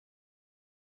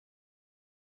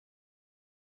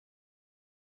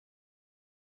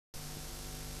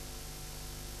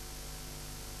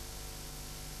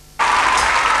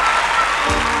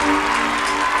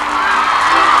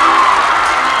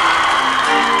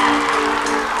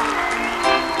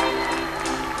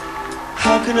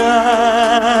can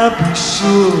I be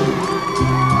sure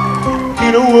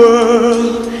in a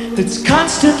world that's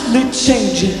constantly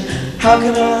changing? How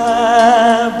can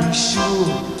I be sure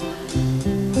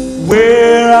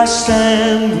where I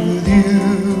stand with you?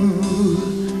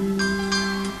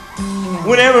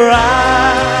 Whenever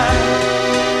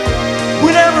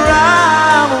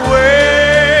I'm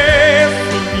away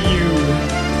from you,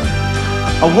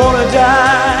 I wanna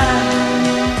die,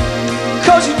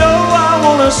 'cause you know I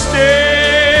wanna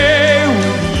stay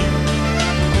with you.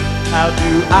 How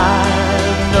do I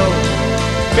know?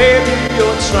 Maybe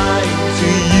you're trying to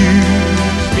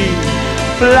use me,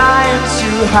 flying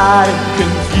too high and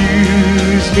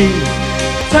confuse me.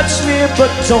 Touch me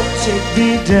but don't take me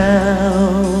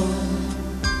down.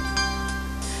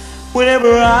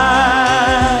 Whenever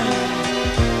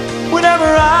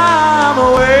I'm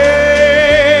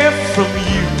away from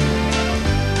you,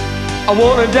 I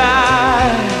wanna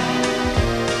die,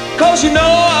 'cause you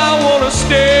know I wanna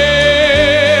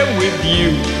stay with you.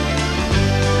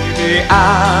 Maybe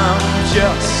I'm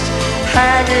just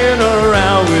hanging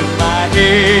around with my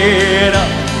head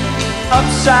up,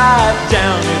 upside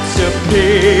down, it's a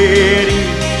pity.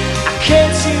 I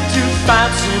can't seem to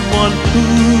find someone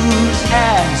who's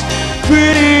as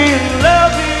pretty and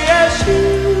lovely as you.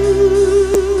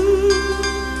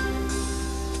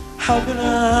 How can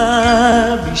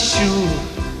I be sure?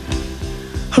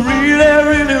 I really,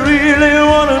 really, really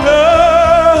wanna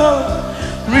know.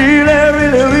 Really,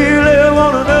 really, really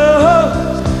wanna know.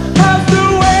 How's the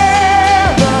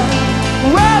weather?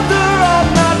 Whether or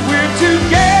not we're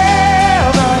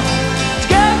together,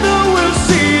 together we'll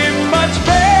see it much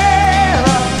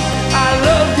better. I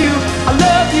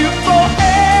love you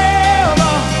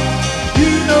forever.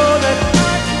 You know that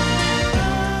I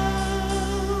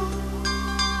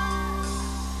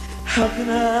How can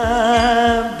I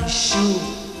be sure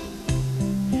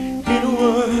in a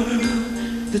world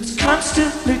that's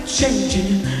constantly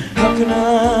changing? How can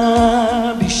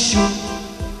I be sure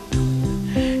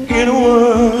in a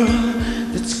world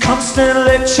that's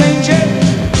constantly changing?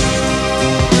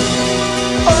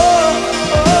 Oh,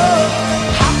 oh,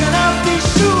 how can I be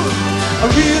sure? I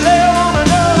really wanna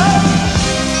know.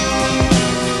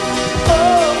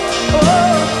 Oh,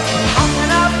 oh, how can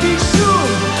I be sure?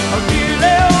 I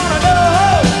really wanna know.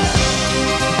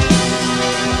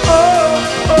 Oh,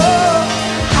 oh,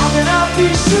 how can I be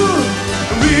sure?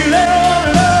 I really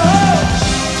wanna know.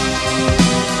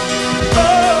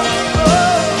 Oh,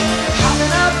 oh, how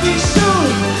can I be sure?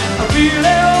 I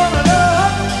really wanna know.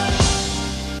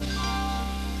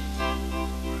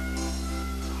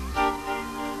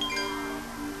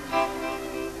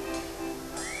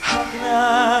 How can I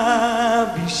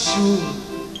be sure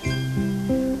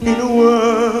in a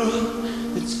world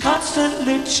that's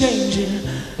constantly changing?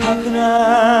 How can I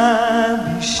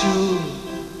be sure?